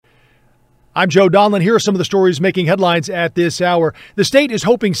I'm Joe Donlin. Here are some of the stories making headlines at this hour. The state is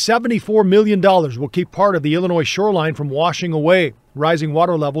hoping $74 million will keep part of the Illinois shoreline from washing away. Rising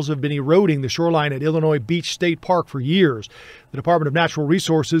water levels have been eroding the shoreline at Illinois Beach State Park for years. The Department of Natural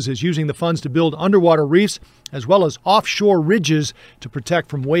Resources is using the funds to build underwater reefs as well as offshore ridges to protect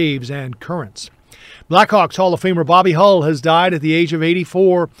from waves and currents. Blackhawks Hall of Famer Bobby Hull has died at the age of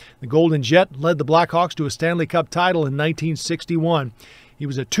 84. The Golden Jet led the Blackhawks to a Stanley Cup title in 1961. He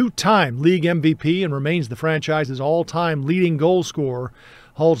was a two-time league MVP and remains the franchise's all-time leading goal scorer.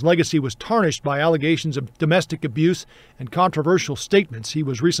 Hull's legacy was tarnished by allegations of domestic abuse and controversial statements. He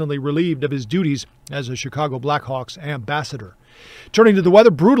was recently relieved of his duties as a Chicago Blackhawks ambassador. Turning to the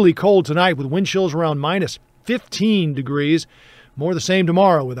weather, brutally cold tonight with wind chills around minus 15 degrees. More the same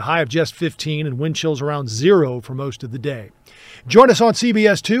tomorrow with a high of just 15 and wind chills around 0 for most of the day. Join us on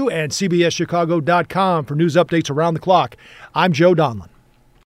CBS 2 and CBSChicago.com for news updates around the clock. I'm Joe Donlin.